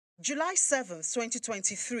July 7th,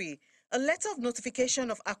 2023, a letter of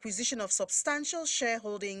notification of acquisition of substantial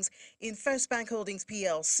shareholdings in First Bank Holdings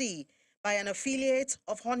PLC by an affiliate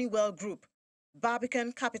of Honeywell Group,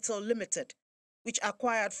 Barbican Capital Limited, which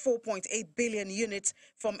acquired 4.8 billion units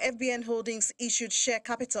from FBN Holdings' issued share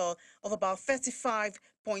capital of about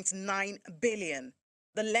 35.9 billion.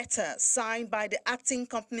 The letter, signed by the acting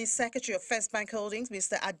company secretary of First Bank Holdings,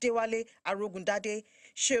 Mr. Adewale Arogundade,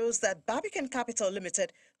 shows that Barbican Capital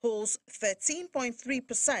Limited holds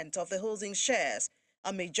 13.3% of the holding shares,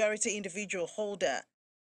 a majority individual holder.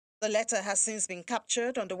 The letter has since been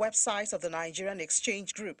captured on the website of the Nigerian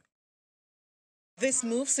Exchange Group. This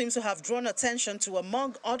move seems to have drawn attention to,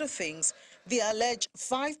 among other things, the alleged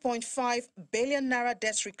 5.5 billion naira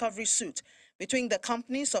debt recovery suit between the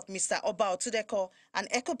companies of Mr. Otudeko and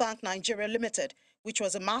EcoBank Nigeria Limited, which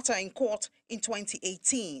was a matter in court in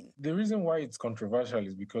 2018. The reason why it's controversial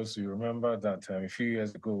is because you remember that a few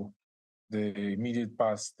years ago, the immediate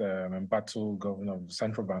past embattled governor of the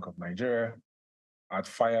Central Bank of Nigeria had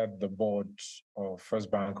fired the board of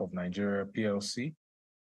First Bank of Nigeria PLC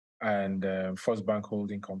and First Bank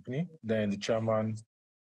Holding Company. Then the chairman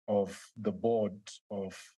of the board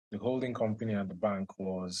of the holding company and the bank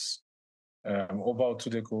was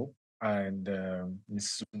Otudeko and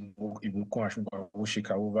Ms.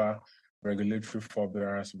 Ibukunashika over regulatory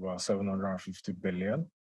forbearance of about 750 billion.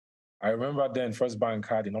 I remember then First Bank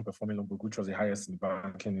had a non-performing loan book, which was the highest in the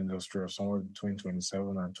banking industry of somewhere between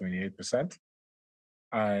 27 and 28%.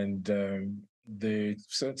 And the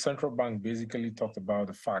central bank basically talked about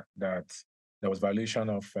the fact that there was violation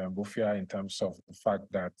of BOFIA in terms of the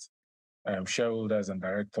fact that shareholders and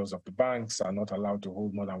directors of the banks are not allowed to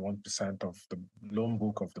hold more than 1% of the loan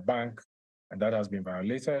book of the bank. And that has been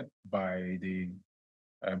violated by the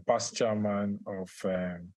past chairman of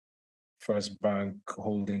First Bank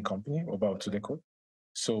Holding Company, Otudeko.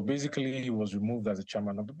 So basically, he was removed as the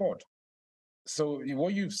chairman of the board. So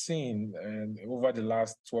what you've seen over the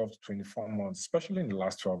last 12 to 24 months, especially in the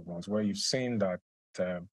last 12 months, where you've seen that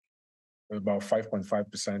about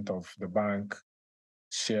 5.5% of the bank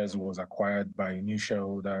shares was acquired by a new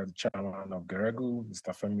shareholder, the chairman of Geregu,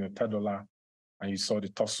 Mr. Femi Otedola, and you saw the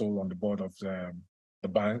tussle on the board of the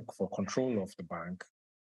bank for control of the bank,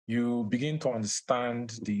 you begin to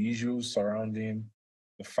understand the issues surrounding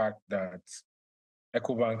the fact that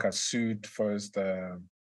EcoBank has sued First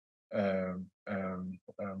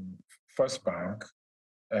Bank,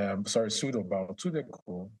 sued about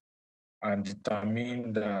Otudeko, and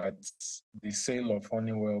determined that the sale of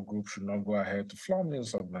Honeywell Group should not go ahead to Flour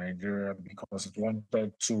Mills of Nigeria because it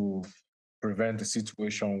wanted to prevent a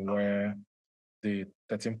situation where the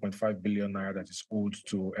 13.5 billion naira that is owed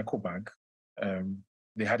to EcoBank,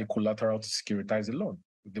 they had a collateral to securitize the loan,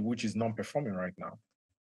 which is non-performing right now.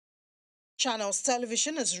 Channels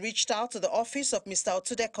Television has reached out to the office of Mr.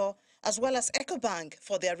 Otudeko as well as EcoBank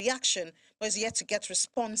for their reaction, but is yet to get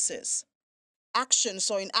responses. Actions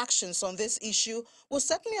or inactions on this issue will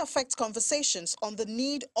certainly affect conversations on the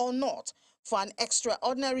need or not for an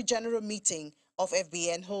extraordinary general meeting of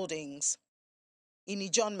FBN Holdings. Ini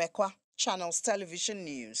John Mekwa, Channels Television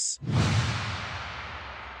News.